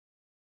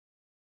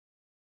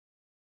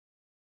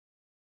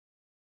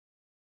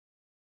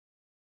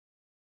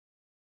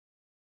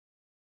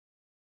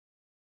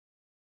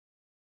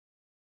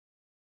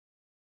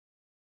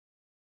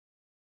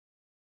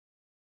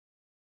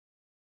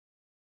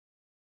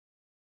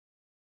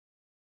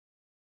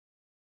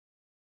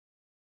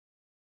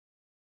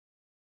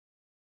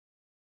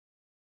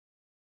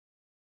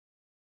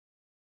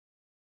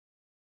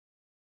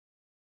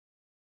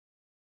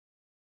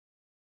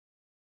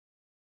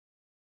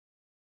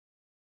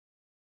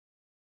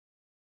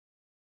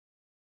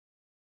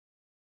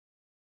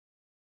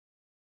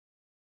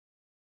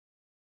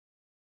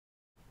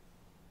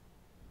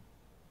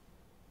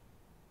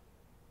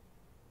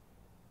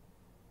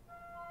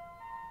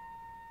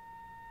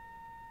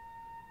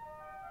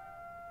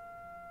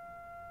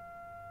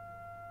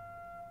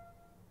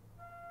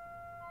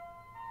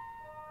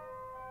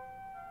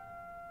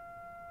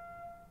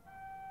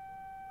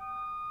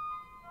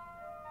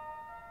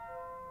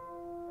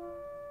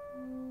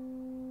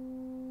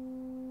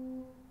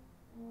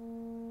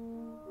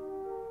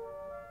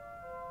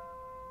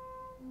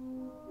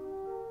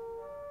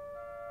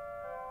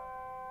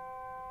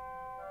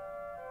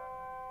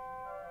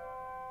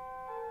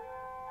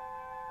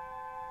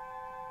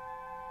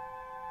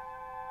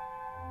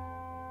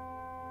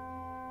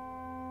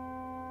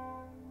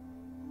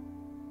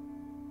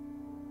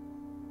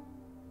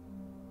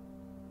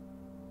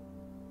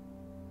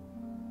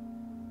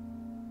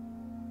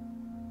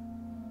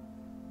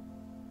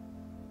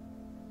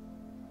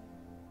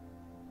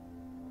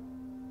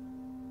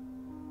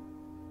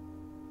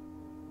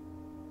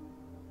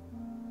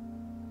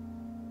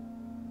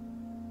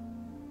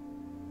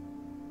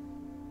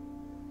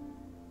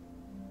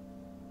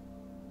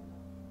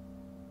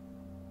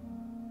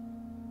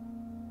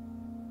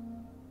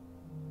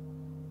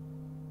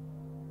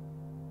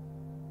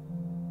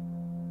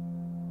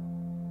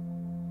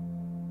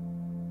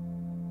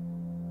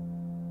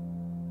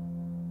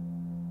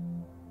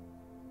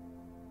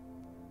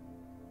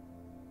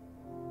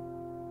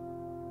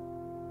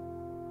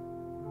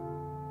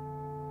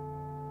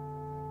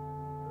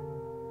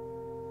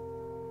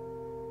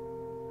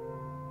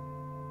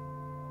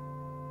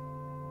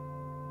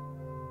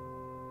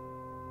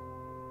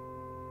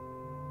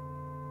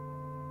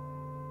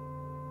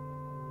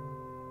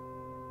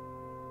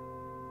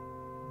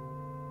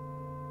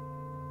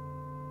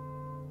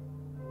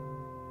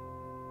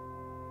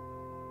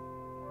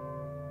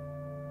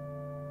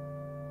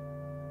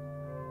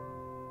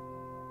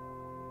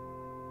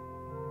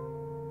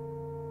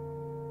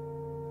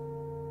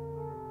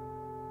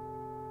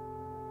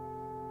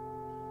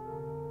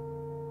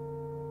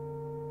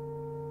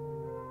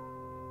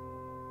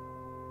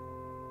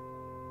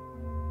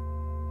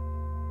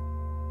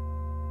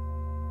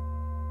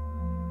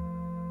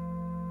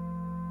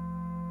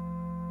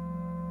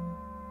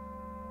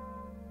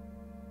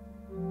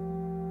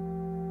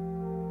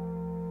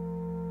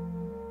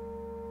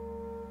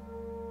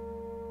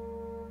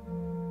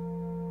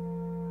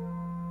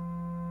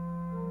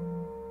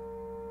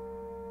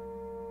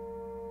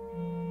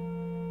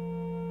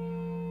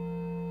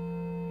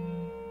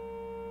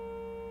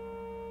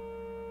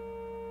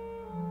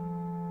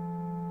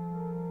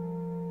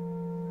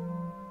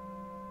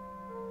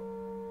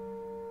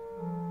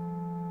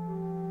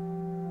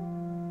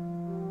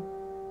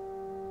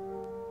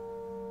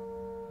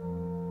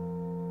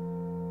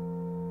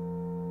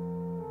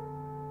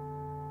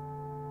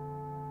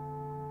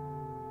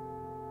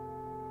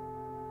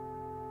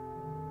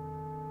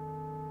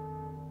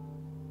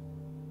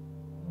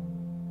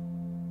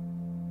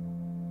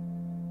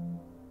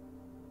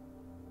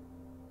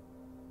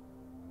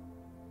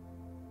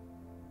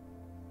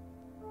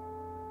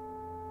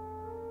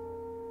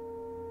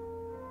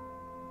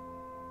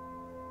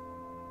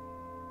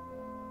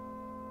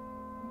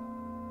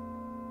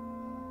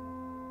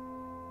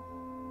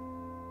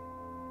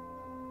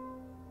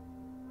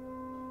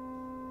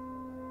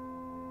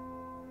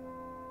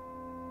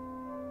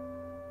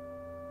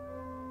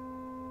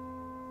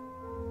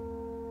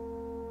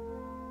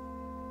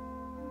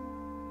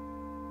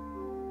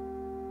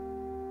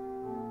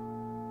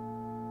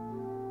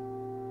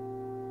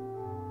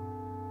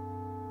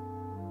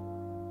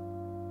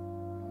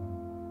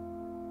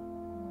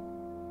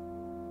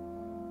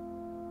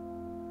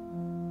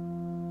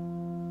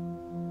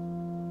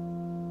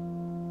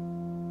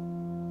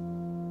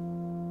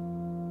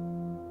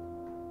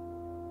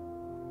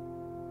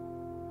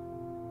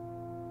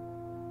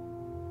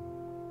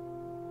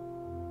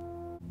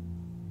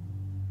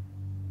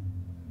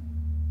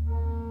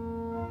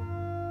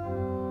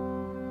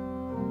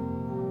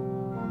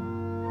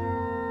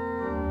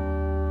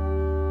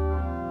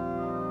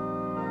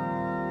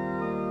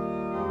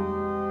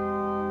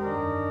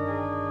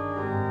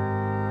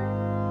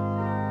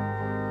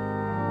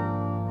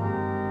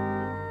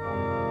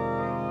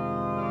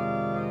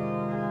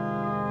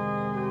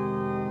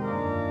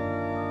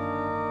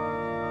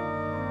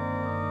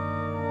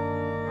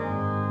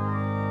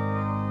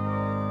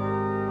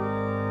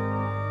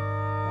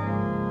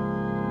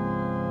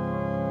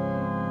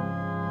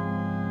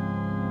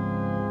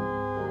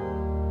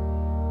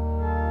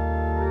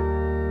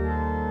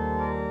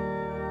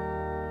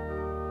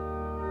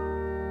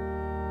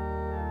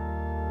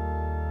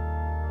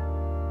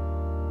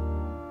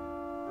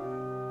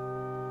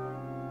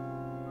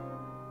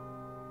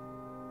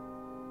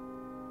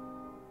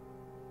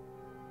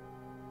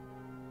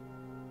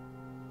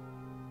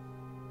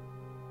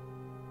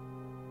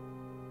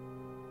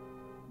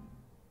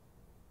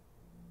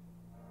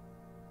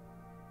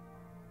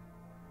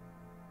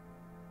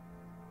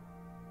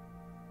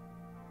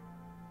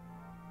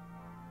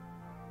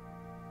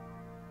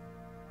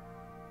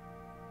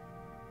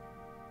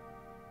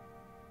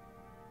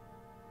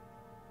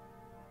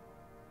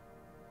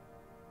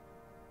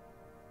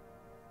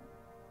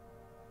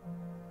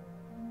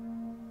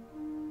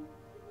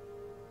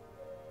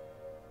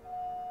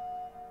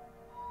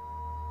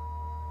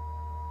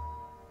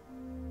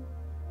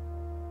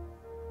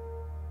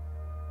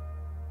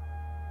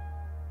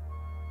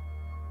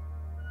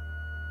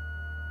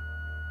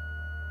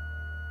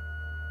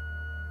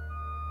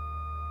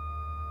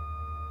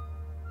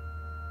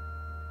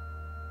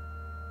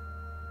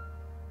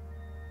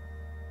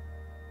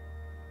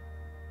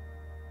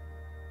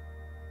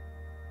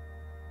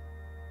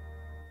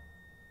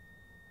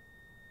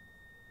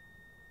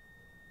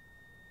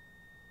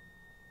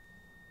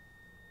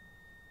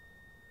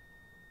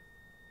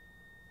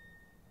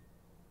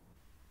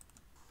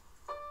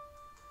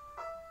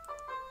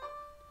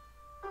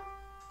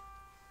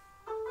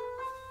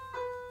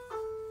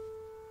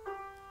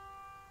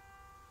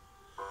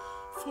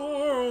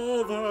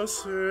all the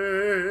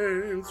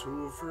saints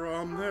who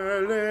from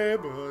their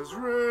labors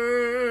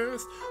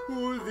rest,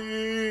 who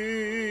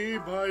thee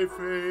by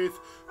faith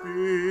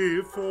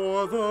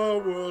before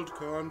the world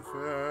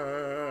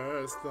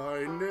confess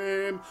thy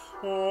name,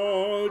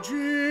 all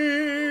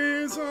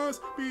Jesus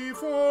be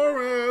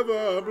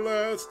forever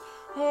blessed.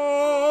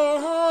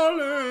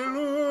 Hallelujah,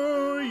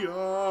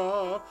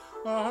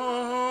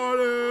 hallelujah.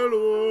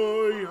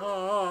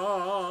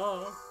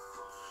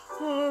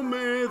 Oh,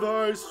 may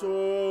thy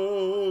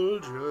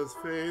soldiers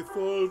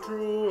faithful,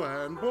 true,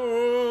 and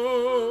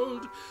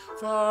bold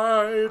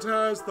fight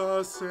as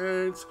the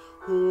saints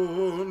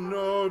who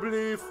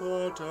nobly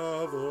fought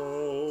of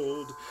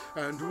old,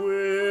 and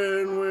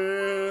win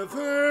with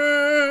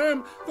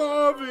them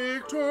the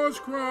victor's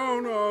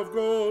crown of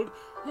gold.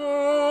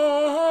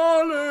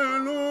 Hallelujah,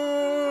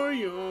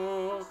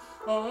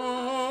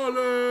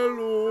 hallelujah.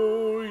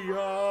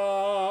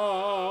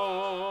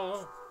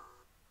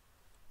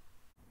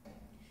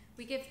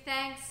 We give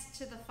thanks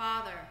to the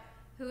Father,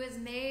 who has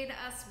made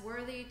us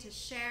worthy to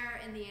share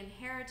in the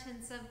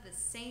inheritance of the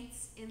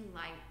saints in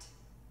light.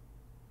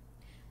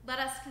 Let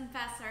us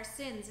confess our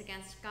sins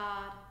against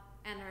God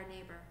and our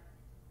neighbor.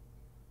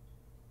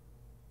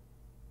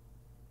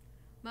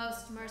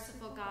 Most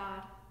merciful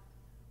God,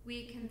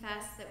 we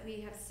confess that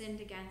we have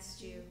sinned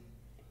against you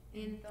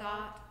in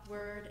thought,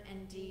 word,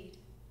 and deed,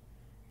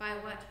 by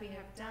what we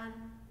have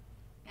done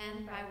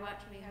and by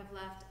what we have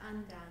left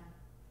undone.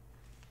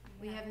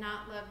 We have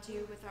not loved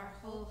you with our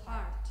whole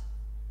heart.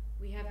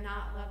 We have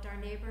not loved our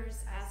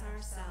neighbors as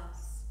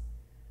ourselves.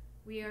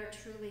 We are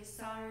truly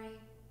sorry,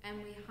 and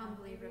we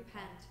humbly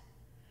repent.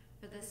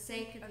 For the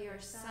sake of your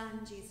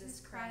Son, Jesus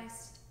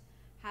Christ,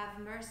 have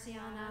mercy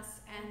on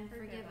us and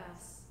forgive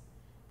us,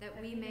 that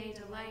we may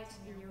delight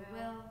in your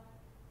will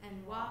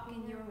and walk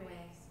in your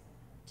ways,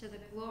 to the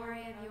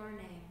glory of your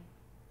name.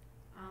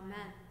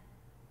 Amen.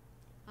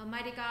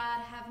 Almighty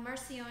God, have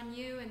mercy on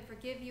you and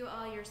forgive you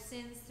all your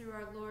sins through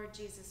our Lord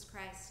Jesus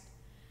Christ.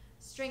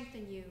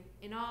 Strengthen you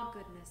in all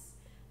goodness,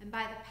 and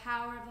by the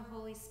power of the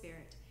Holy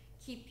Spirit,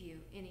 keep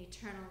you in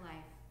eternal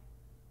life.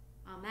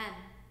 Amen.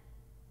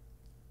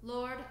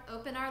 Lord,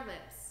 open our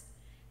lips,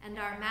 and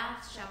our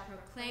mouth shall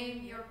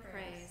proclaim your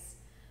praise.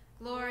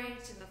 Glory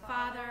to the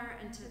Father,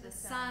 and to the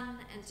Son,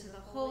 and to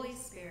the Holy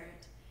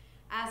Spirit,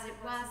 as it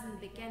was in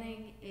the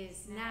beginning,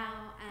 is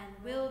now,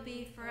 and will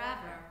be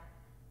forever.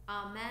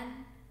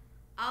 Amen.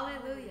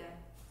 Alleluia.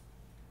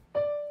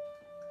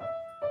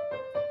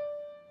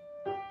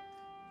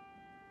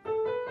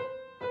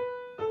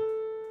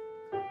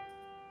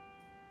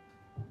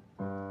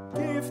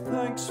 Give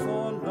thanks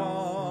for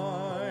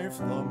life,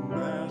 the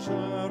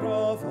measure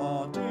of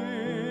our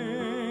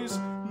days.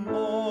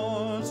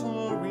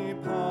 Mortal we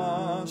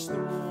pass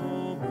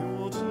through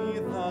beauty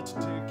that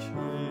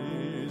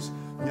decays,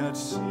 yet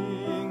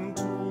sing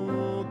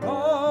to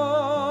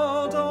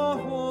God our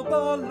hope,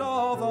 our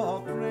love, our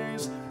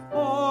praise.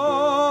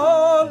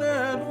 Alleluia,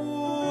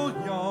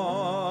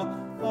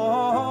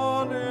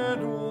 alleluia.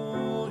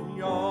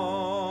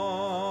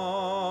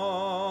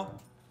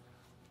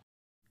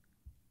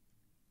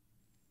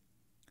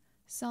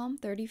 Psalm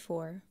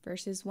 34,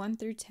 verses 1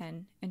 through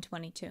 10 and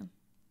 22.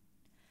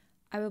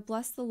 I will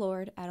bless the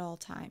Lord at all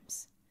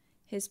times.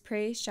 His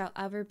praise shall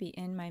ever be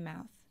in my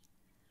mouth.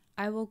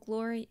 I will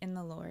glory in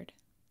the Lord.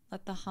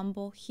 Let the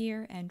humble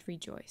hear and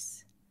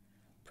rejoice.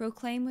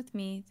 Proclaim with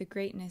me the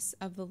greatness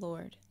of the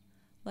Lord.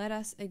 Let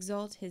us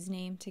exalt his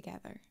name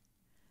together.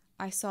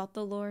 I sought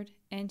the Lord,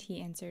 and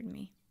he answered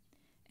me,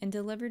 and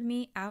delivered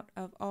me out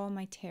of all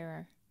my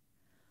terror.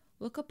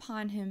 Look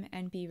upon him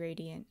and be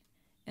radiant,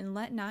 and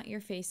let not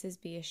your faces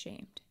be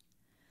ashamed.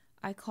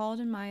 I called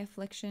in my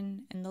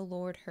affliction, and the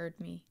Lord heard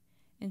me,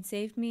 and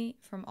saved me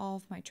from all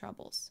of my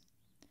troubles.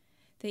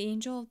 The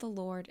angel of the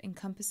Lord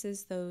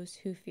encompasses those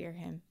who fear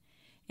him,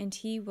 and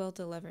he will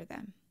deliver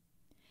them.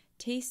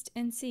 Taste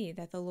and see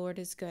that the Lord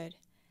is good.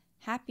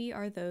 Happy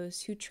are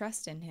those who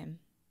trust in him.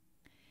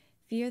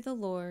 Fear the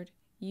Lord,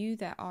 you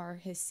that are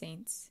his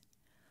saints,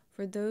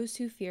 for those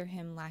who fear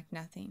him lack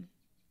nothing.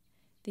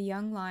 The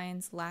young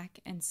lions lack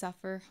and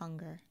suffer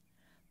hunger,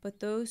 but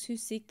those who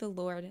seek the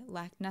Lord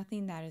lack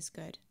nothing that is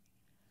good.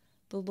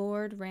 The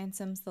Lord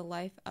ransoms the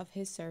life of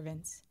his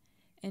servants,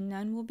 and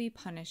none will be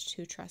punished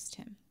who trust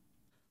him.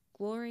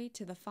 Glory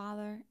to the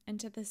Father, and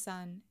to the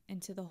Son,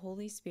 and to the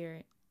Holy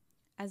Spirit,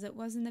 as it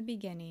was in the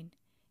beginning,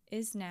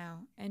 is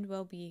now, and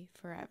will be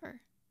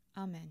forever.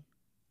 Amen.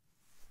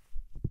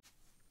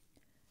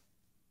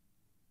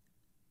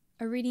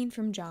 A reading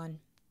from John.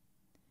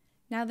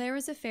 Now there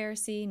was a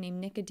Pharisee named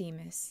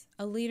Nicodemus,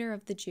 a leader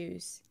of the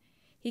Jews.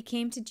 He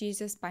came to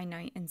Jesus by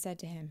night and said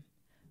to him,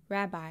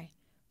 Rabbi,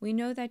 we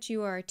know that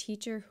you are a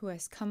teacher who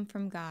has come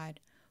from God,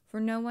 for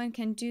no one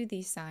can do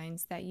these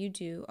signs that you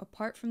do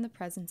apart from the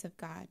presence of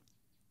God.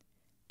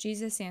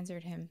 Jesus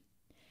answered him,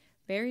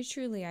 Very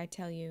truly I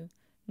tell you,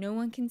 no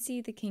one can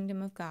see the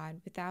kingdom of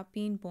God without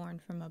being born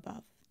from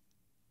above.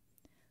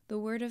 The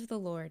word of the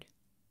Lord.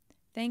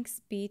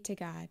 Thanks be to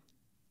God.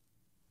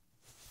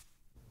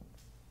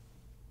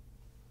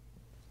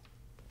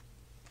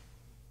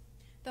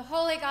 The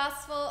Holy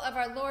Gospel of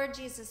our Lord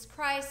Jesus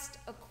Christ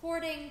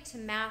according to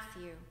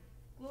Matthew.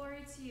 Glory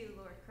to you,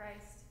 Lord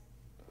Christ.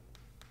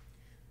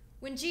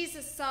 When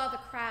Jesus saw the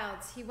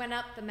crowds, he went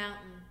up the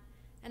mountain,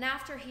 and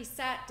after he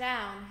sat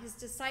down, his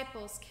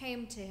disciples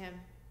came to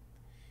him.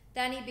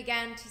 Then he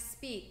began to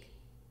speak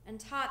and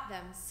taught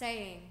them,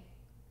 saying,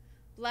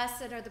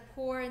 "Blessed are the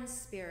poor in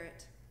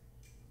spirit,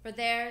 for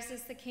theirs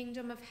is the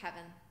kingdom of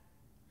heaven.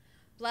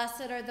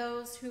 Blessed are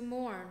those who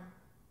mourn,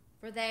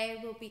 for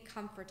they will be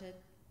comforted.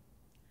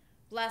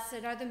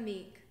 Blessed are the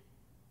meek,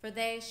 for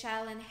they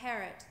shall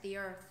inherit the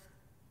earth.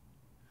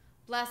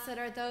 Blessed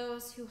are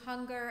those who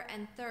hunger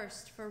and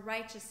thirst for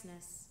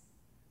righteousness,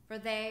 for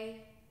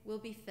they will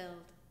be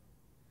filled.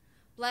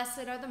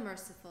 Blessed are the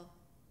merciful,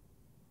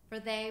 for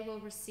they will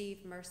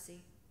receive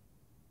mercy.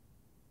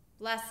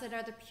 Blessed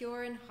are the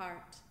pure in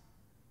heart,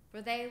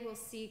 for they will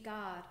see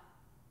God.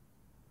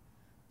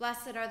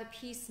 Blessed are the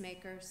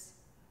peacemakers,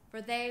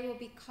 for they will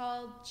be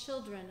called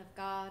children of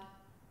God.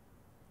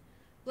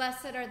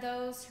 Blessed are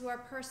those who are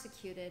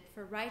persecuted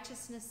for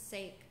righteousness'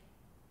 sake,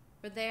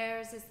 for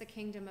theirs is the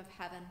kingdom of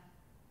heaven.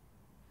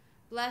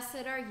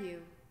 Blessed are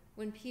you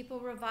when people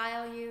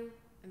revile you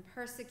and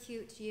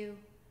persecute you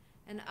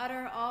and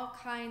utter all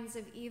kinds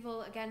of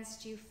evil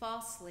against you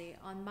falsely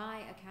on my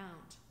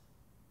account.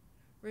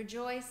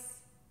 Rejoice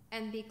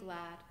and be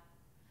glad,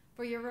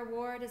 for your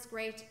reward is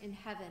great in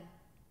heaven,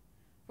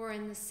 for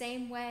in the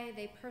same way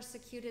they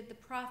persecuted the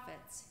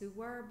prophets who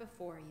were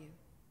before you."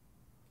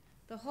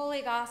 The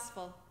Holy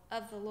Gospel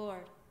of the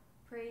Lord.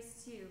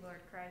 Praise to you,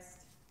 Lord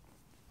Christ.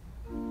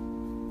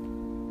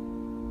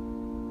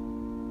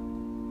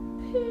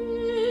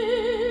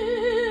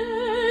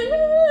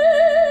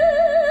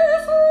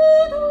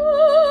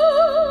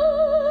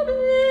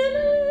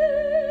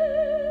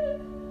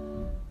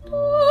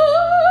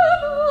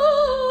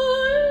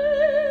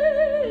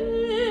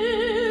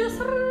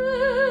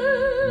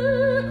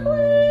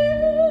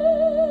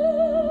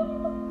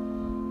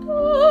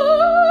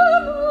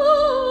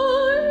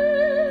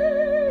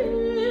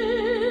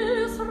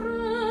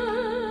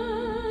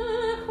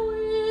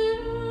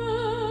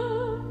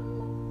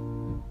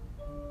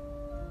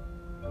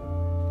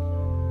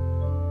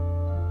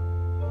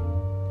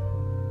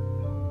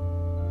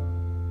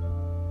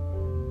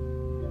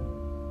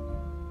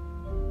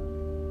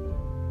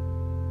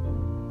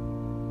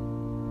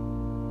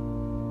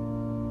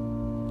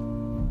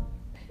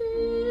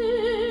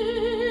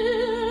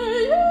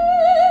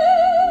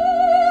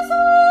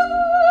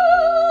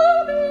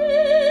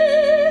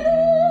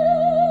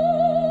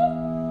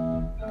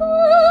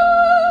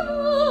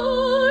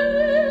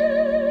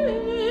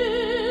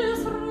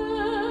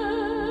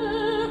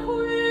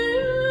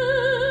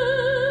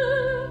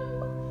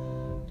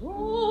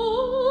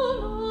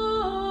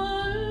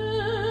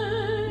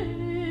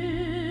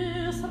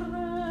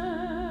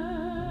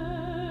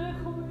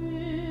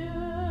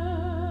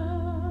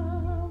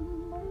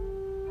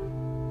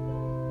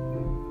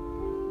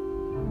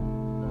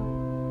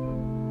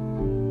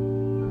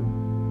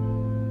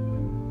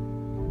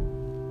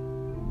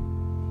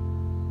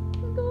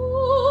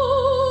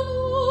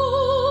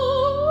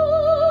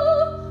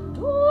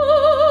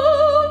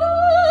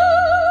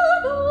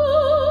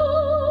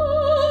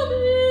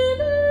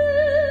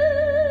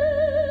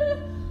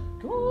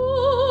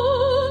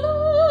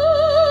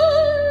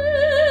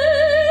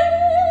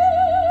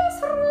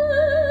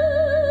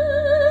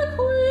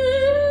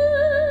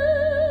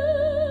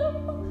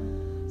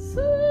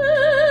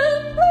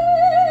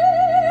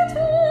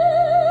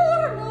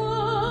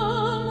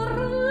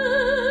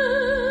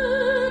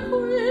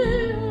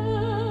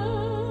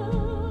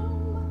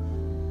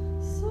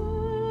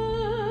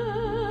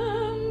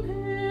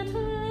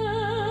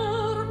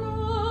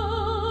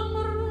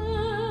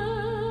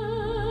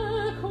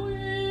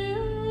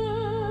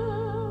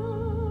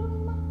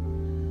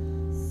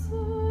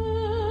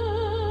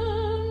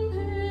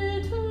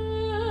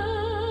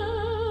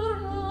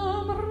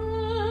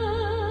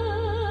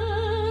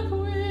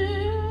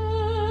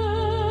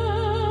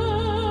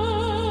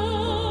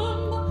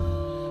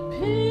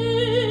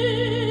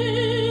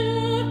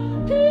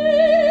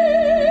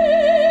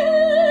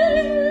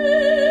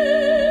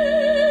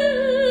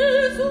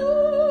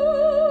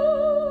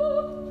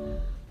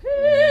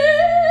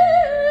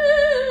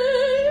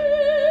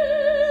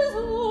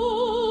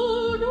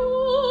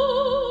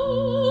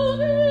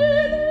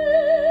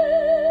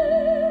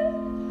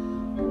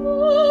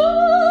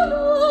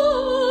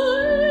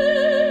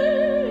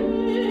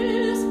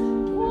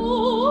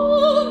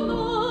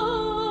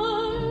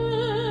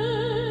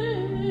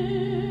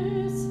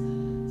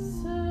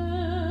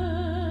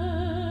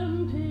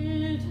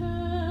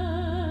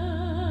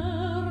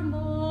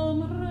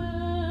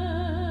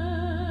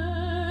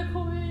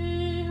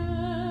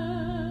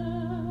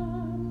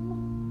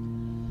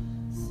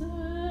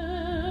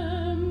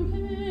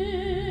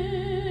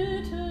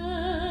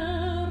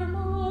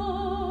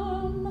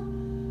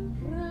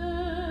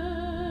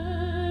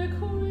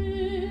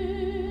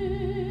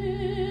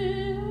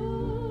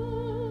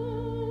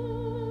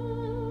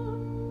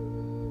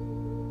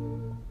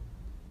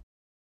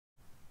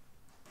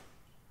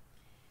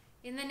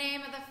 In the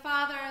name of the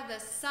Father, the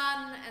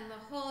Son, and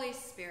the Holy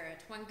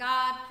Spirit, one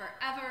God,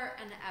 forever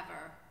and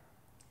ever.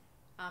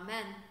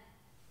 Amen.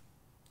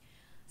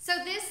 So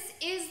this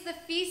is the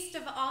Feast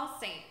of All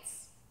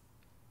Saints.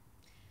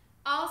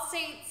 All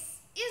Saints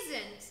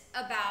isn't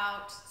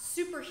about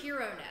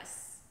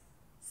superhero-ness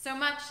so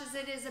much as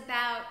it is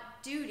about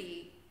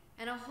duty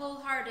and a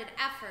wholehearted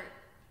effort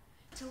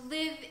to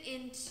live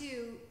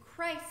into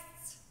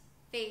Christ's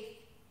faith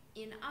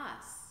in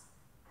us.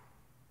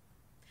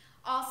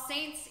 All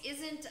Saints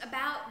isn't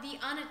about the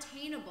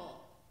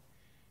unattainable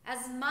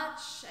as much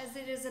as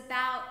it is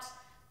about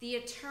the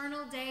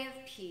eternal day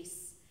of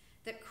peace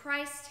that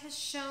Christ has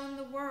shown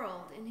the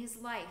world in his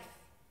life,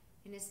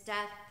 in his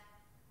death,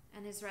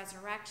 and his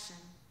resurrection.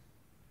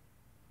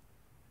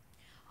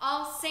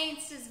 All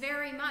Saints is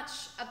very much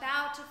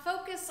about a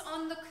focus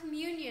on the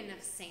communion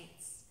of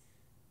saints.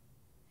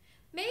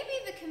 Maybe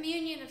the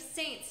communion of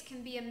saints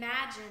can be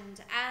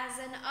imagined as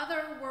an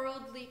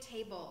otherworldly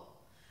table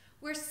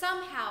where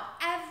somehow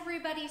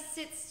everybody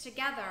sits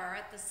together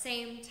at the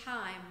same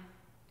time.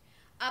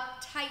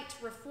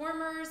 Uptight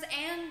reformers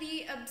and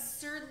the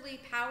absurdly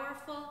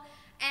powerful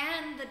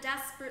and the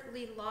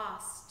desperately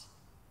lost.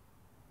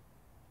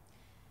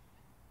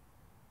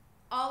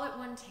 All at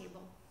one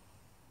table.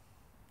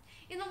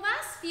 In the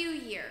last few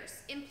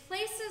years, in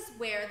places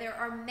where there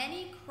are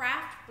many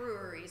craft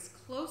breweries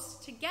close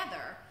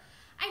together,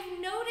 I've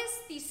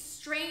noticed these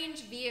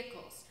strange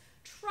vehicles,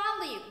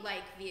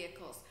 trolley-like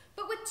vehicles,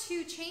 but with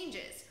two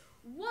changes.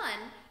 One,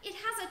 it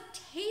has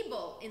a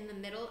table in the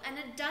middle and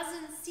a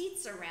dozen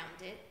seats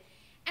around it.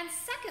 And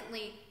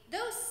secondly,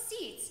 those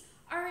seats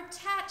are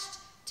attached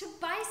to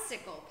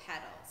bicycle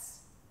pedals.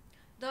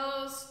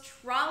 Those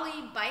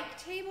trolley bike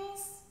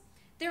tables,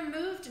 they're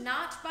moved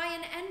not by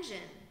an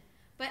engine,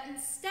 but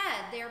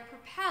instead they are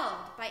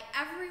propelled by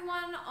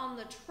everyone on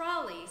the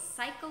trolley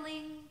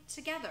cycling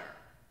together.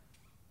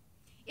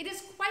 It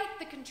is quite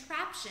the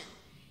contraption,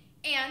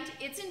 and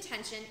its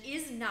intention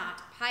is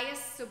not pious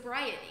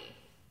sobriety.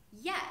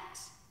 Yet,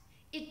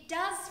 it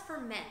does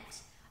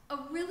ferment a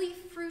really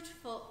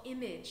fruitful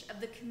image of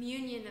the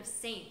communion of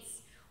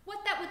saints,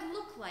 what that would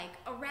look like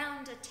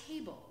around a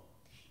table.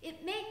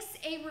 It makes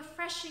a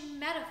refreshing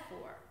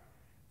metaphor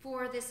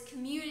for this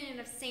communion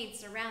of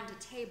saints around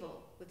a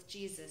table with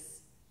Jesus.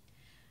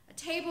 A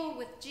table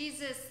with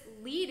Jesus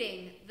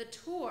leading the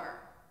tour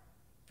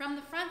from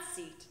the front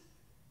seat,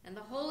 and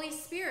the Holy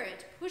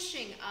Spirit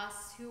pushing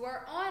us who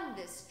are on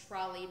this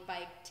trolley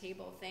bike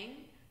table thing,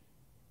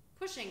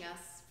 pushing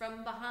us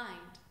from behind.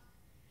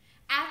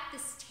 At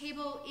this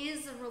table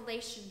is a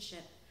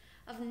relationship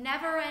of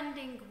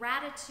never-ending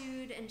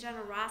gratitude and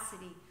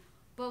generosity,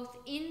 both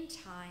in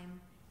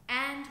time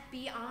and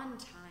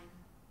beyond time.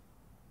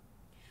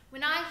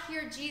 When I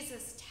hear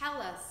Jesus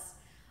tell us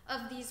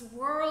of these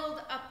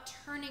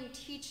world-upturning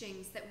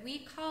teachings that we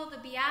call the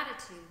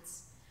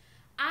Beatitudes,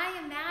 I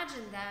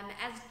imagine them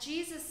as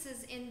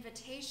Jesus'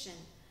 invitation,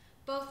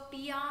 both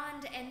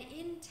beyond and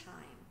in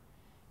time,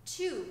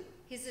 to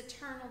his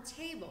eternal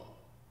table,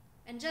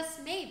 and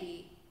just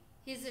maybe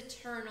his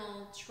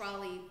eternal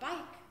trolley bike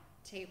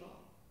table.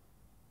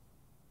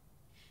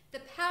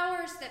 The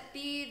powers that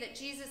be that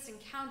Jesus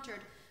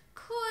encountered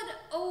could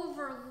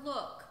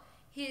overlook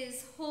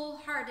his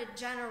wholehearted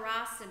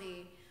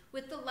generosity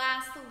with the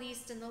last, the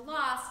least, and the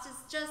lost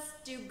as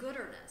just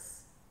do-gooderness.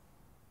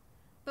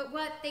 But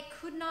what they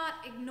could not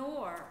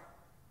ignore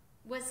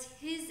was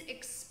his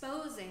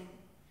exposing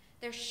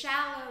their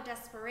shallow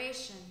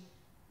desperation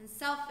and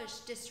selfish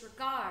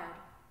disregard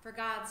for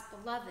God's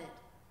beloved.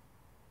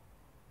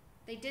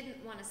 They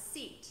didn't want a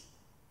seat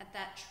at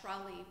that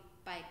trolley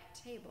bike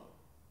table.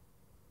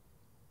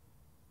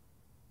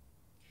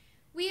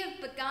 We have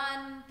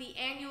begun the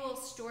annual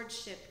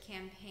Stewardship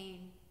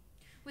campaign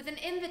with an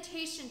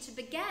invitation to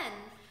begin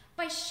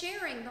by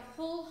sharing the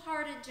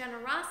wholehearted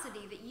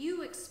generosity that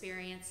you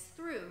experience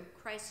through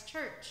Christ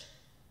Church.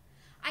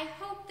 I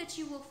hope that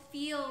you will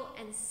feel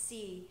and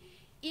see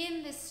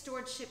in this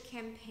Stewardship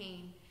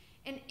campaign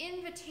an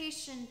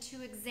invitation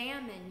to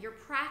examine your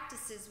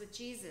practices with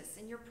Jesus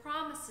and your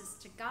promises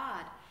to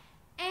God,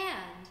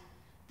 and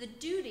the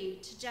duty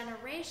to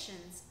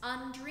generations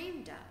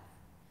undreamed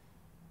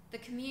of, the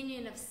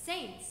communion of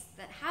saints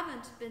that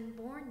haven't been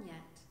born yet.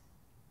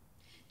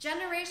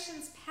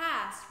 Generations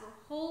past were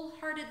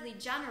wholeheartedly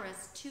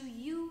generous to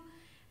you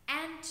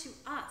and to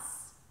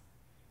us.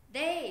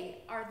 They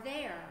are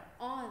there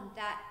on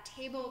that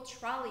table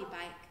trolley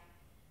bike.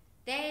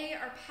 They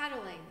are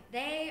pedaling.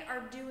 They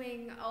are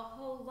doing a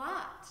whole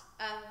lot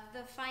of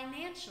the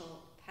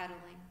financial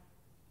pedaling.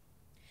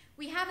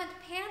 We haven't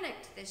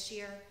panicked this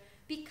year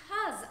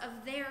because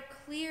of their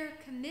clear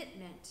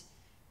commitment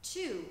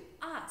to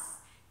us,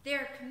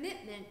 their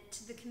commitment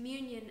to the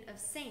communion of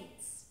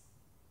saints.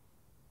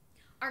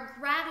 Our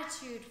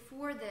gratitude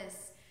for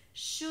this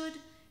should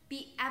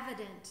be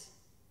evident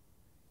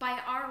by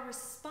our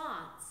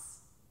response,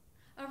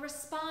 a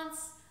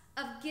response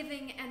of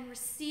giving and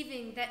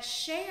receiving that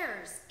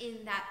shares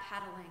in that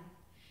pedaling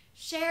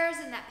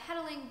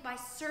by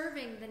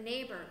serving the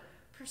neighbor,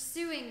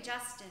 pursuing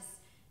justice,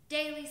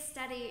 daily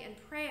study and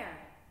prayer,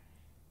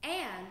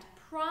 and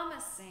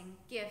promising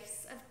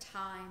gifts of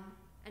time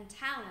and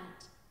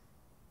talent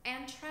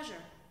and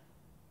treasure.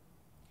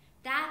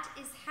 That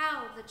is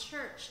how the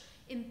church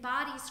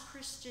embodies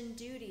Christian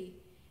duty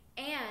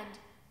and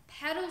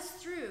peddles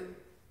through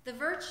the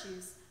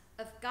virtues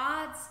of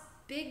God's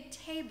big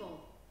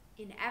table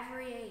in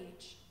every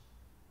age.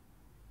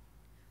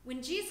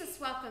 When Jesus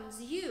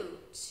welcomes you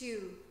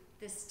to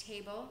this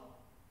table,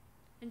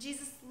 and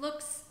Jesus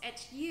looks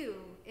at you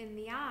in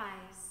the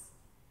eyes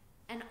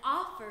and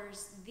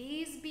offers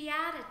these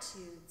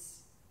beatitudes,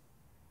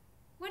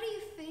 what do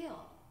you feel?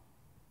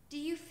 Do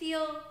you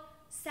feel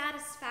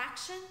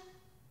satisfaction?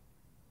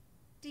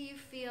 Do you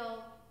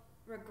feel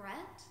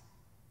regret?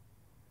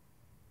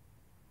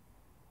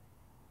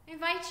 I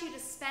invite you to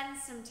spend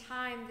some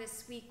time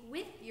this week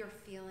with your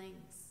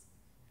feelings,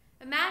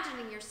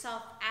 imagining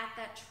yourself at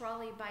that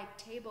trolley bike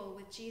table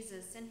with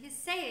Jesus and his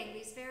saying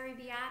these very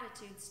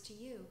beatitudes to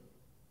you.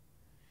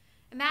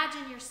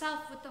 Imagine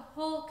yourself with the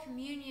whole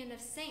communion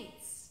of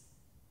saints.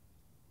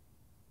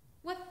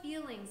 What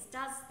feelings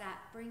does that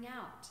bring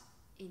out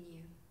in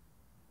you?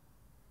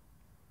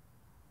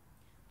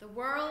 The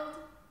world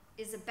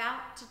is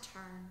about to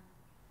turn.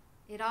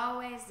 It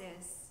always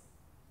is.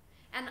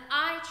 And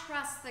I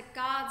trust that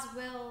God's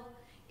will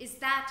is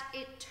that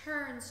it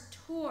turns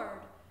toward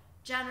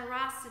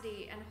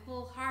generosity and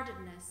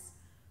wholeheartedness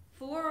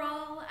for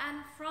all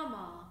and from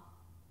all.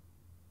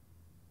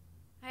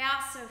 I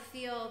also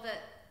feel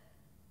that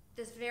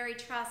this very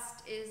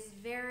trust is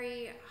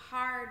very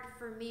hard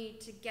for me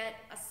to get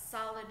a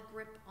solid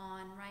grip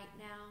on right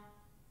now.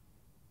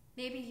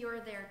 Maybe you're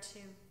there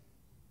too.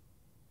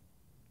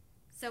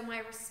 So my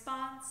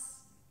response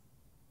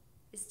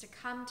is to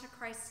come to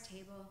Christ's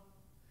table,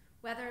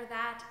 whether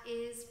that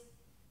is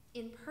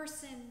in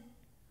person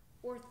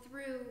or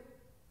through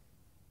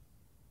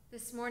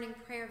this morning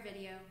prayer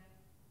video.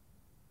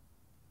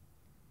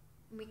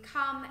 And we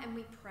come and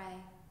we pray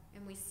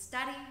and we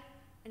study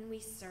and we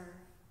serve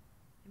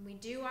and we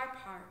do our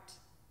part.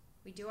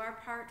 We do our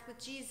part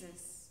with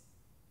Jesus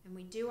and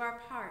we do our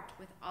part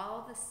with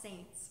all the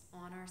saints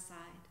on our side.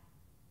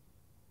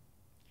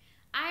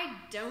 I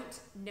don't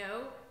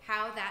know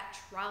how that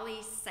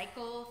trolley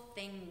cycle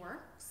thing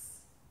works.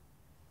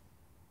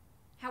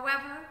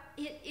 However,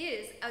 it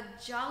is a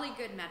jolly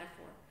good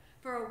metaphor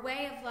for a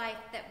way of life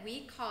that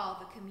we call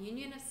the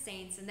communion of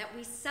saints and that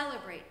we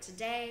celebrate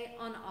today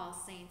on All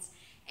Saints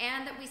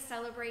and that we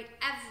celebrate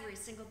every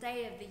single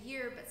day of the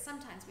year, but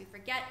sometimes we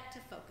forget to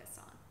focus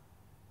on.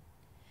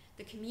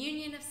 The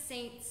communion of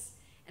saints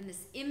and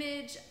this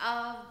image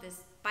of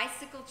this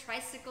bicycle,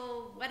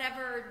 tricycle,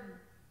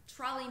 whatever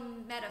trolley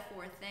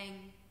metaphor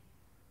thing,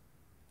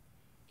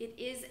 it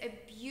is a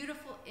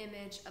beautiful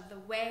image of the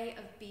way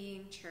of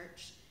being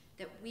church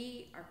that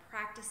we are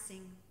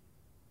practicing,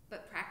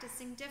 but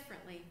practicing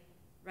differently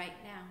right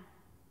now.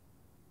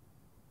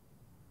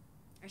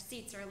 Our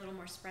seats are a little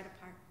more spread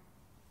apart,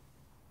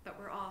 but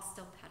we're all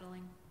still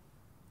pedaling.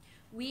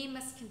 We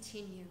must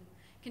continue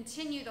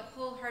the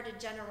wholehearted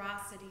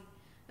generosity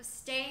of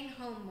staying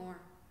home more,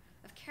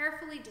 of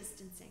carefully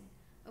distancing,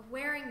 of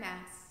wearing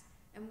masks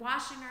and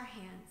washing our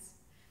hands,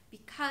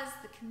 because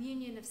the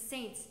communion of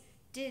saints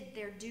did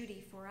their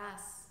duty for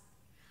us.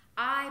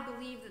 I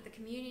believe that the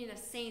communion of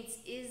saints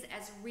is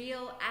as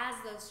real as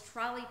those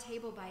trolley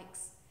table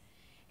bikes,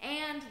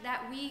 and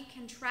that we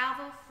can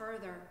travel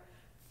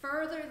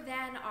further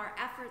than our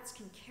efforts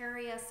can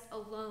carry us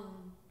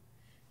alone,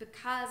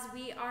 because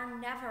we are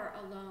never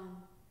alone.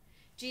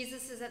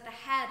 Jesus is at the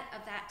head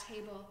of that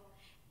table,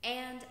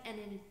 and an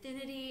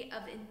infinity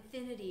of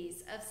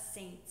infinities of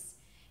saints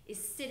is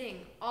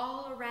sitting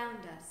all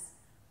around us,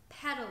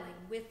 pedaling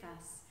with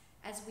us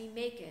as we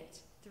make it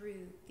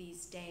through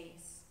these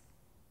days.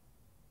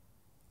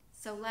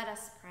 So let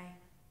us pray.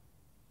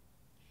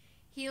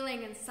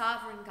 Healing and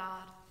sovereign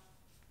God,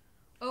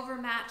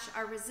 overmatch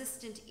our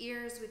resistant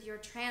ears with your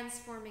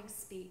transforming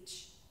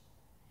speech.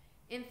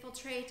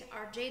 Infiltrate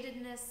our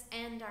jadedness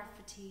and our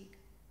fatigue.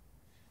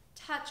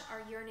 Touch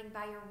our yearning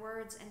by your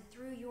words, and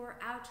through your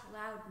out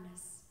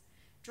loudness,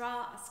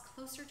 draw us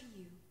closer to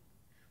you.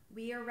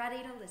 We are ready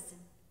to listen.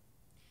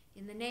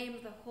 In the name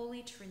of the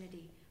Holy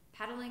Trinity,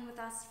 pedaling with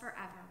us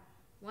forever,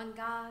 one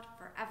God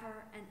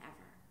forever and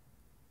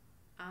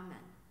ever.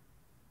 Amen.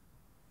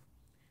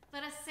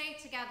 Let us say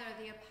together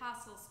the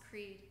Apostles'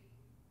 Creed.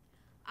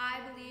 I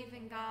believe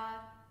in God,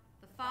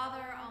 the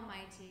Father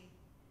Almighty,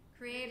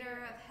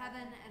 creator of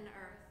heaven and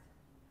earth.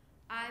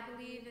 I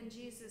believe in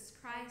Jesus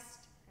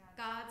Christ,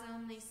 God's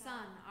only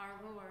Son,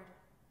 our Lord,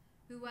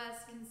 who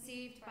was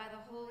conceived by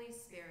the Holy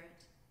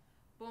Spirit,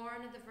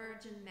 born of the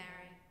Virgin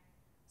Mary,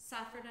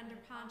 suffered under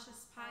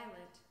Pontius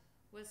Pilate,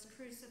 was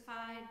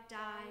crucified,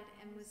 died,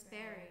 and was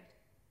buried.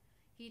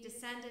 He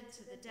descended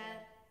to the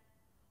dead.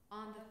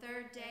 On the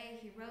third day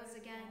he rose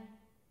again.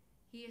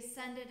 He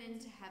ascended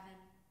into heaven.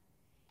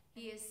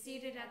 He is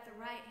seated at the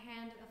right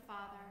hand of the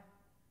Father,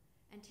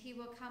 and he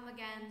will come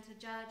again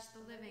to judge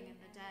the living and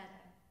the dead.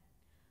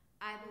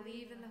 I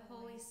believe in the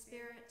Holy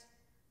Spirit,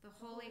 the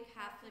Holy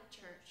Catholic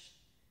Church,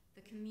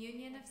 the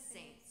communion of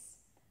saints,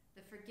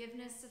 the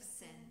forgiveness of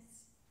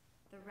sins,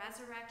 the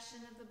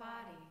resurrection of the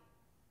body,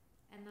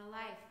 and the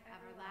life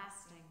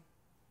everlasting.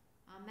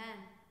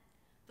 Amen.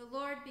 The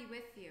Lord be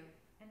with you.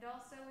 And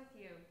also with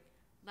you.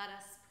 Let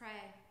us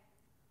pray.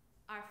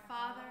 Our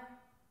Father,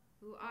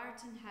 who art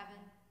in heaven,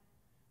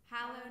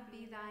 hallowed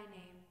be thy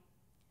name.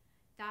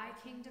 Thy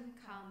kingdom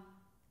come,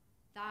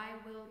 thy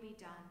will be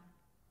done,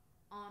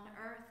 on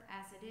earth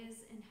as it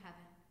is in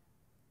heaven.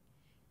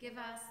 Give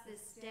us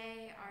this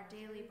day our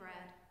daily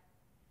bread,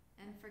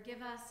 and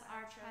forgive us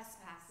our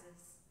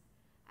trespasses,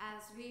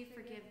 as we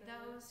forgive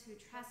those who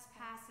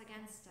trespass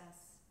against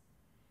us.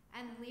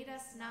 And lead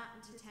us not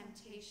into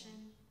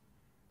temptation,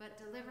 but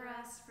deliver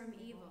us from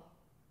evil.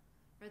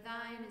 For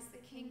thine is the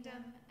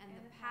kingdom, and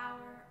the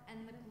power,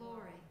 and the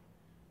glory,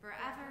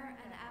 forever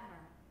and ever.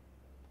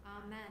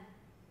 Amen.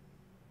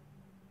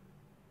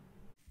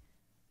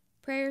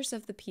 Prayers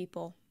of the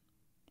people.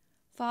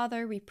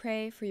 Father, we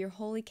pray for your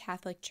holy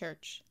Catholic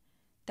Church,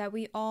 that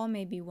we all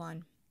may be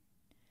one.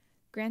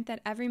 Grant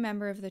that every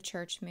member of the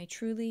Church may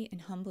truly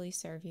and humbly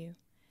serve you,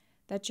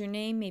 that your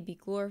name may be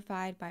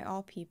glorified by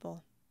all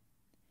people.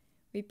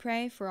 We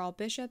pray for all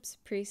bishops,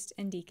 priests,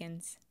 and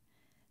deacons,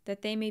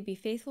 that they may be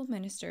faithful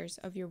ministers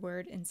of your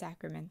word and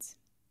sacraments.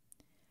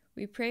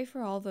 We pray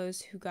for all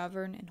those who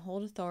govern and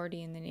hold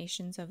authority in the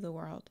nations of the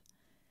world,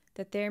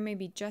 that there may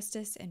be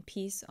justice and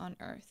peace on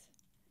earth.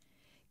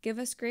 Give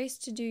us grace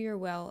to do your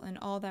will in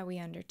all that we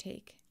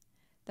undertake,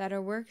 that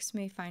our works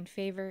may find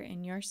favor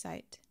in your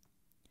sight.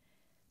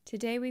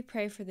 Today we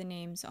pray for the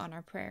names on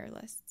our prayer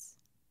lists: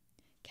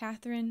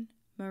 Catherine,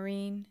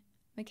 Maureen,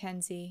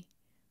 Mackenzie,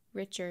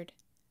 Richard,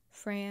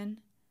 Fran,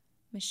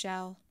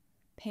 Michelle,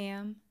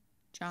 Pam,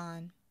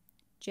 John,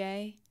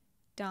 Jay,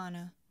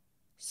 Donna,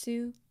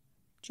 Sue,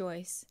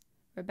 Joyce,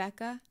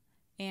 Rebecca,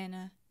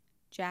 Anna,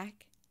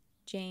 Jack,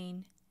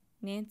 Jane,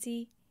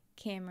 Nancy,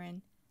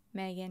 Cameron,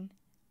 Megan,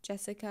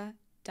 Jessica,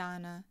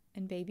 Donna,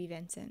 and baby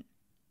Vincent.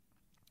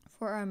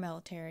 For our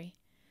military: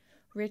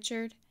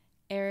 Richard,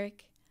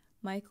 Eric,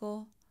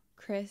 Michael,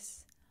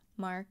 Chris,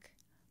 Mark,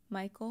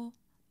 Michael,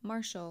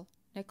 Marshall,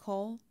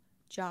 Nicole,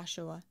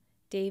 Joshua,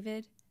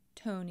 David,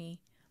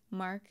 Tony,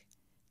 Mark,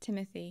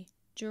 Timothy,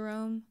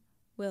 Jerome,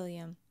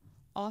 William,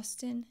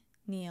 Austin,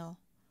 Neil,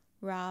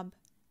 Rob,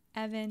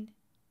 Evan,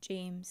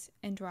 James,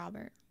 and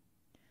Robert.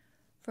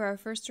 For our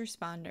first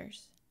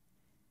responders: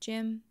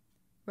 Jim,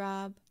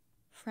 Rob,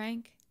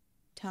 Frank,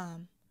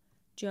 Tom,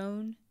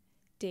 Joan,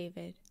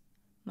 David,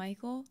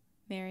 Michael,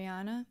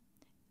 Mariana,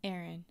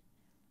 Aaron,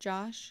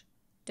 Josh,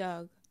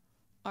 Doug,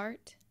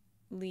 Art,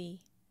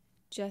 Lee,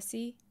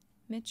 Jesse,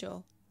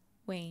 Mitchell,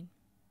 Wayne.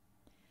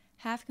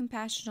 Have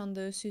compassion on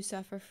those who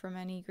suffer from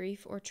any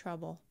grief or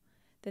trouble,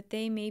 that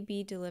they may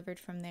be delivered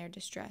from their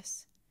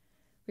distress.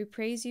 We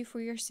praise you for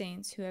your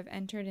saints who have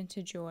entered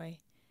into joy,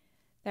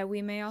 that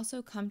we may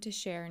also come to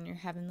share in your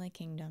heavenly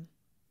kingdom.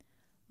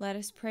 Let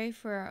us pray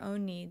for our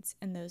own needs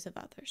and those of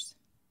others.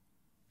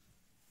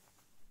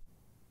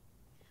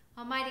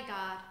 Almighty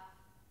God,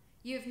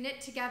 you have knit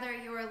together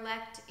your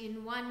elect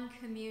in one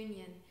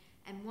communion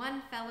and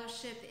one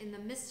fellowship in the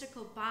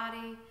mystical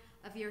body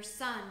of your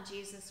Son,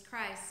 Jesus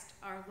Christ,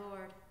 our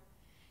Lord.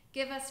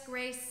 Give us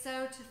grace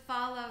so to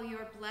follow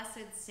your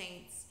blessed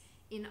saints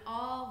in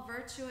all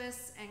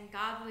virtuous and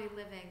godly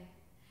living,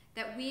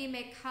 that we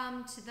may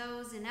come to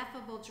those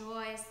ineffable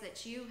joys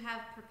that you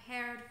have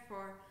prepared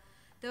for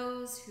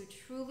those who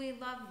truly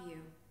love you,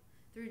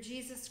 through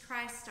Jesus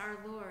Christ our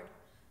Lord,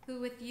 who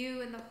with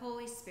you and the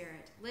Holy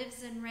Spirit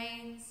lives and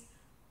reigns,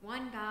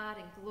 one God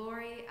in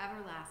glory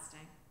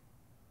everlasting.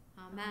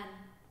 Amen.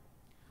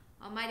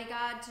 Almighty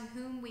God, to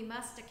whom we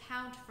must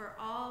account for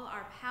all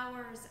our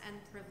powers and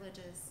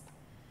privileges,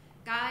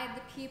 guide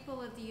the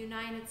people of the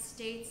United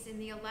States in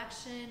the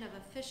election of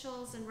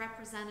officials and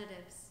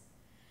representatives,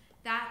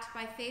 that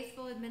by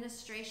faithful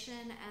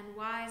administration and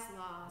wise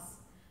laws,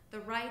 the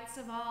rights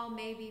of all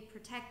may be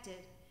protected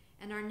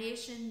and our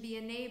nation be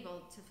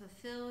enabled to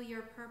fulfill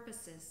your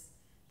purposes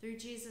through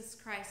Jesus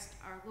Christ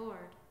our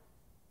Lord.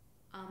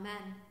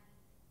 Amen.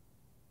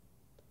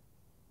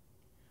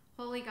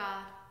 Holy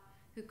God,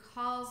 who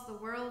calls the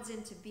worlds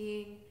into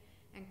being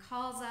and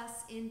calls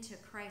us into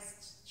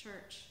Christ's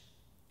church,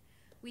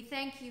 we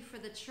thank you for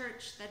the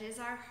church that is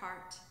our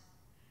heart,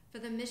 for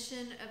the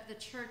mission of the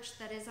church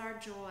that is our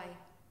joy,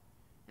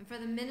 and for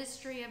the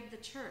ministry of the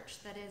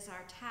church that is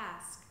our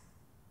task.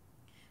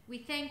 We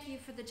thank you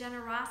for the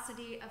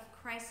generosity of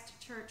Christ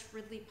Church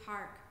Ridley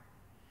Park,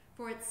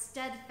 for its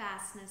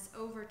steadfastness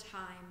over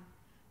time,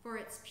 for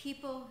its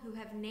people who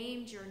have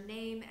named your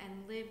name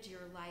and lived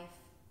your life.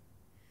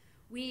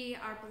 We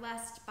are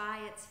blessed by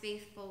its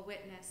faithful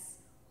witness,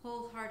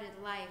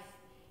 wholehearted life,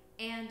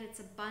 and its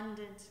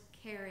abundant,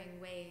 caring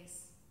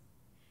ways.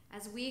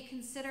 As we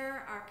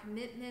consider our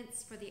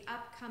commitments for the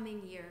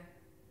upcoming year,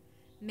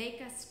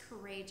 make us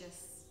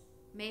courageous,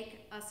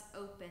 make us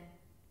open,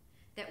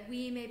 that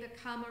we may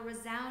become a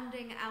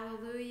resounding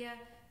alleluia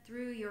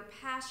through your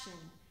passion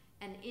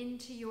and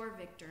into your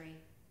victory.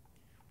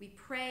 We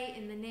pray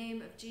in the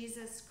name of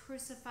Jesus,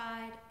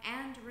 crucified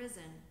and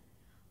risen,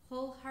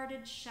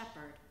 wholehearted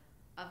shepherd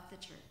of the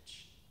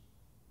church.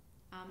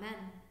 Amen.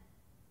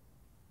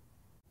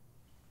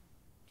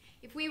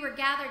 If we were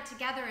gathered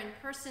together in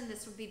person,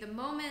 this would be the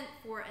moment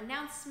for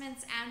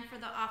announcements and for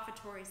the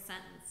offertory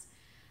sentence.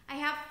 I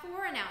have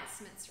 4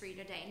 announcements for you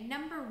today.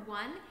 Number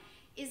 1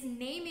 is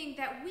naming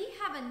that we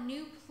have a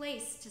new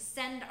place to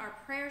send our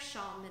prayer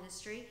shawl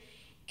ministry,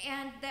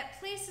 and that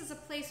place is a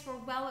place we're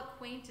well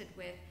acquainted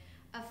with,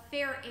 of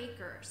Fair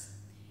Acres.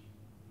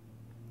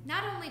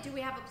 Not only do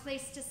we have a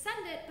place to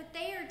send it, but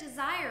they are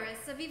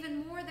desirous of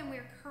even more than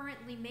we're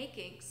currently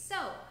making. So,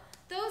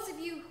 those of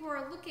you who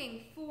are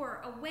looking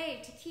for a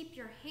way to keep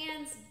your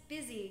hands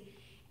busy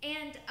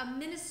and a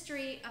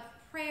ministry of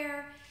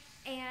prayer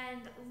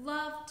and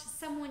love to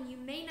someone you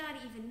may not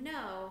even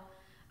know,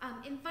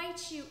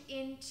 invite you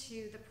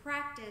into the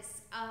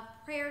practice of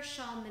prayer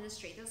shawl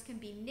ministry. Those can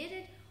be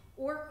knitted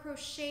or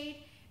crocheted,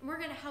 and we're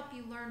going to help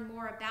you learn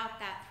more about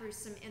that through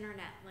some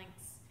internet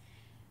links.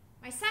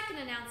 My second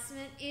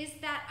announcement is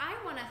that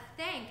I want to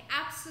thank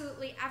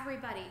absolutely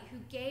everybody who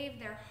gave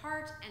their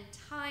heart and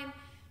time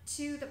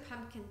to the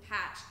pumpkin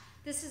patch.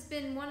 This has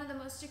been one of the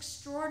most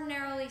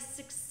extraordinarily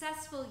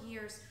successful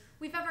years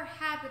we've ever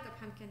had with the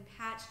pumpkin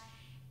patch,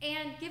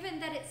 and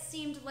given that it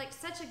seemed like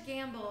such a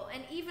gamble,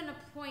 and even a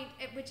point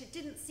at which it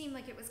didn't seem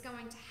like it was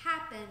going to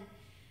happen,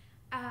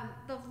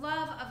 the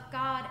love of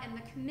God and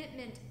the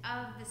commitment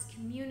of this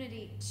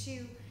community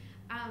to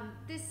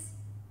this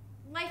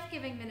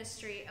life-giving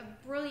ministry of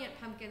brilliant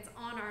pumpkins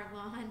on our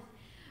lawn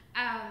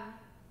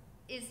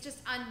is just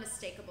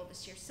unmistakable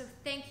this year. So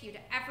thank you to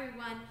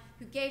everyone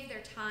who gave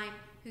their time,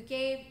 who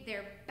gave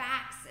their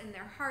backs and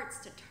their hearts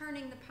to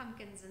turning the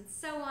pumpkins and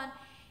so on,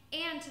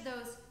 and to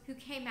those who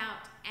came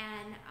out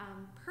and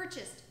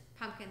purchased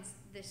pumpkins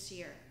this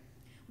year.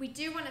 We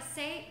do want to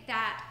say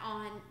that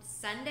on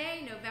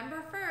Sunday,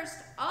 November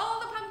 1st, all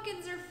the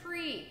pumpkins are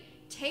free.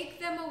 Take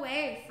them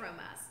away from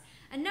us.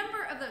 A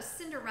number of those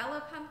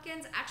Cinderella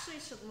pumpkins actually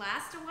should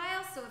last a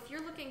while, so if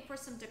you're looking for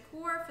some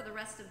decor for the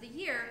rest of the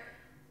year,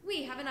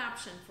 we have an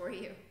option for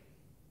you.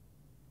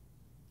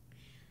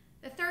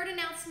 The third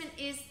announcement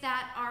is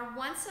that our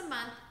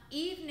once-a-month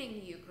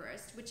evening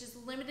Eucharist, which is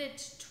limited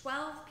to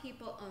 12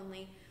 people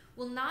only,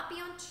 will not be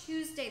on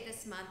Tuesday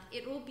this month.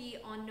 It will be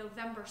on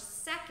November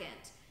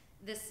 2nd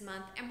this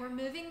month, and we're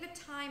moving the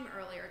time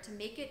earlier to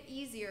make it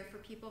easier for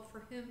people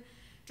for whom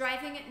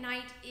driving at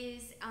night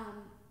is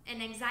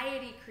an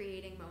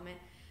anxiety-creating moment.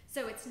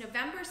 So it's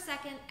November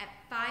 2nd at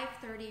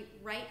 5:30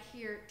 right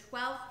here,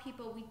 12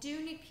 people. We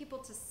do need people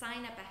to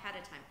sign up ahead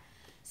of time.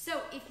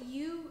 So if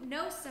you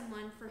know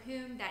someone for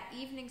whom that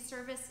evening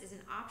service is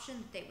an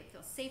option that they would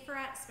feel safer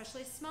at,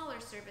 especially a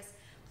smaller service,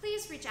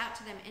 please reach out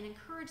to them and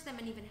encourage them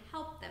and even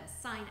help them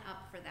sign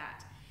up for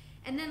that.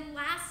 And then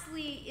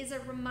lastly is a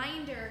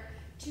reminder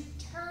to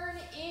turn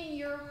in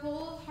your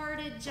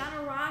wholehearted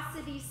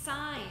generosity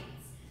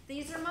signs.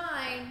 These are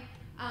mine.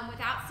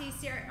 Without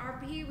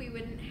CCRP, we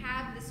wouldn't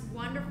have this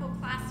wonderful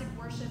classic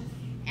worship,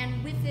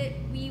 and with it,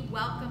 we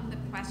welcome the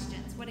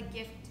questions. What a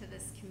gift to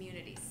this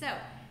community. So,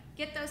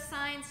 get those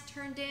signs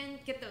turned in,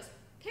 get those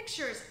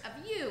pictures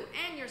of you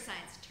and your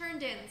signs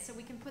turned in so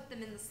we can put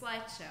them in the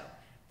slideshow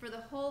for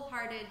the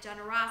Wholehearted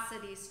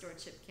Generosity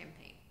Stewardship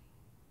Campaign.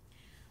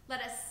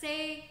 Let us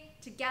say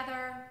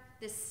together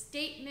this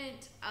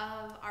statement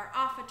of our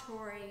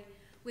offertory.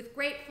 With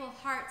grateful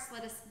hearts,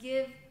 let us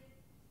give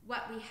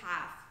what we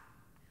have.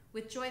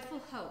 With joyful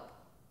hope,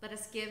 let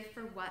us give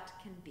for what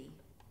can be.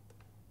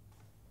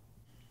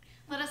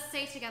 Let us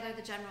say together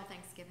the general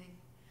thanksgiving.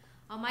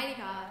 Almighty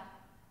God,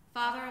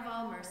 Father of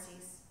all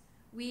mercies,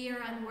 we,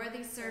 your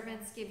unworthy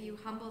servants, give you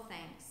humble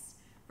thanks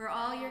for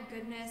all your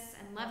goodness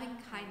and loving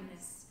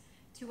kindness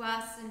to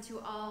us and to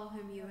all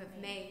whom you have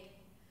made.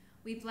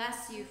 We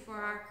bless you for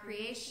our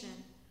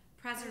creation,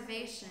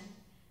 preservation,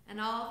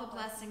 and all the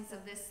blessings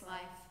of this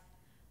life,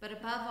 but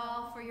above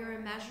all for your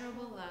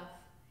immeasurable love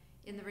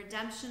in the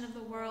redemption of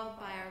the world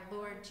by our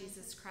Lord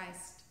Jesus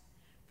Christ,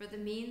 for the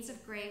means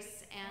of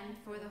grace and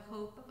for the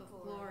hope of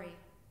glory.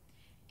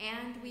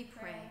 And we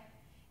pray,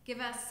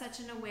 give us such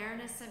an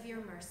awareness of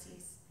your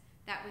mercies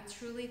that with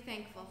truly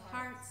thankful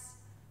hearts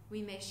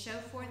we may show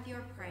forth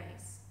your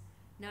praise,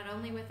 not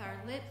only with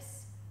our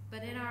lips,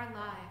 but in our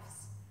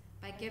lives,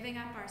 by giving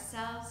up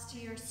ourselves to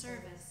your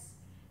service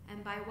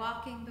and by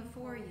walking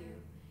before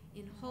you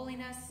in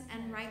holiness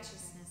and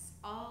righteousness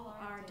all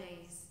our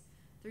days,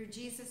 through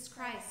Jesus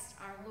Christ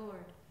our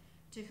Lord,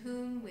 to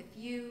whom with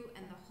you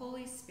and the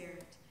Holy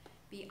Spirit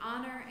be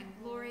honor and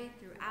glory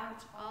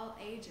throughout all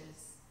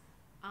ages.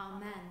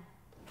 Amen.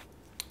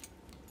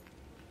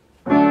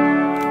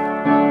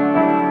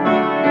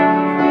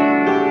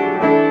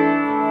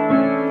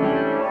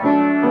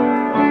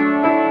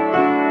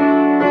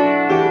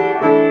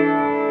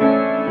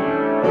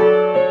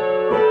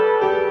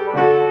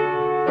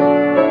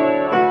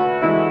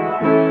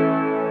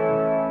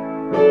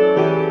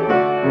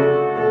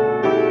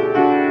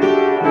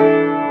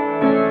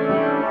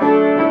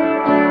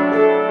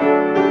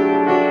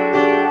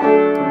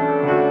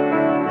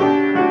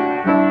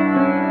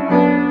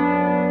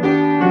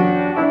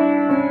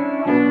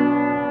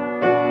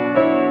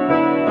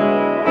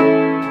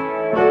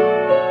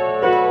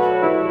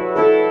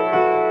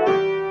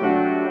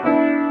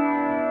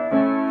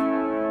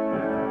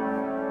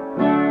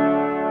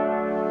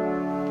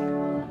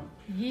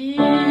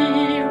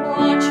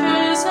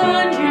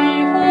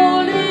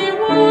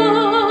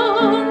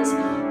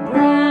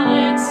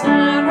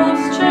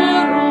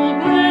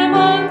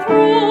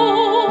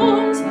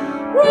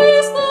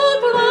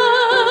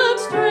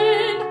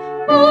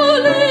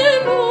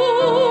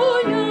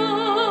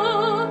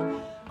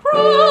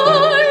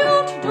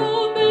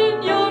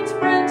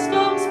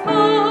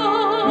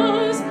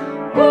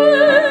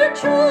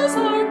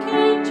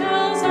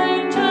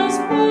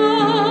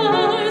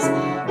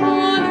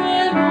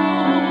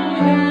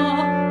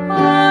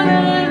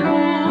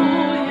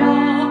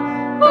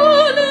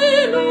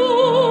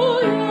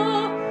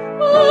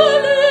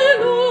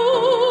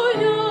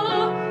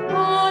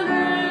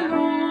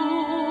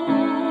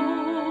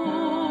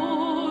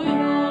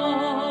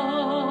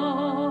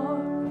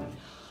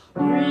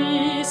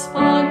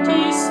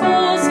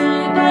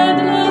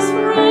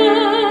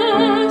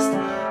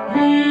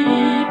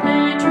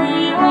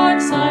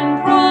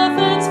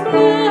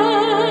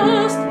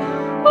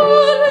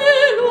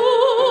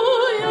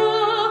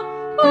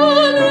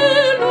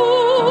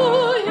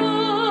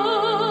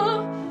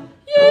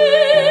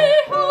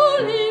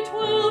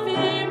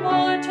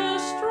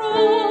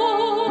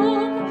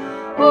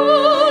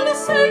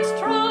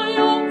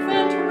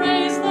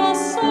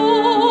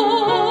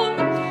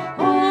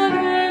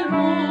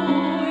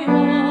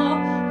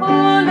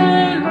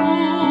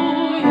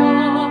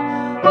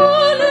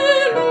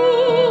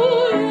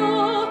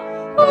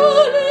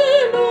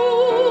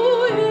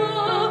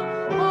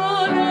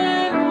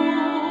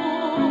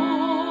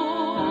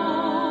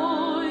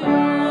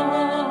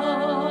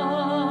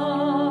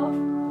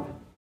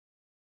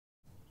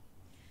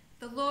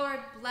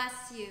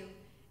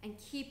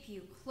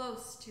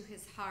 close to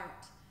his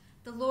heart.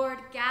 The Lord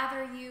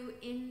gather you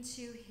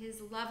into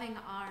his loving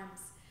arms,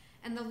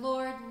 and the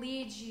Lord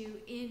lead you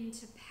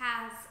into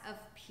paths of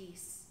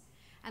peace.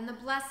 And the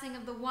blessing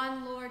of the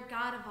one Lord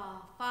God of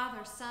all,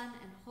 Father, Son,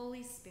 and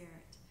Holy Spirit,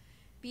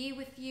 be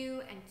with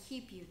you and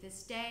keep you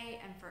this day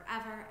and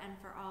forever and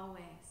for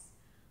always.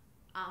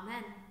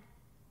 Amen.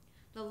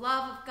 The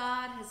love of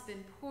God has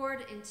been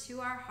poured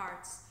into our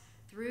hearts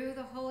through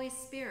the Holy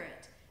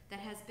Spirit that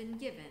has been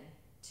given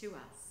to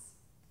us.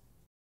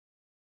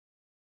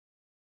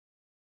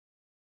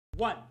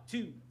 1,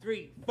 2,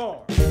 3,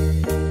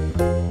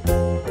 4.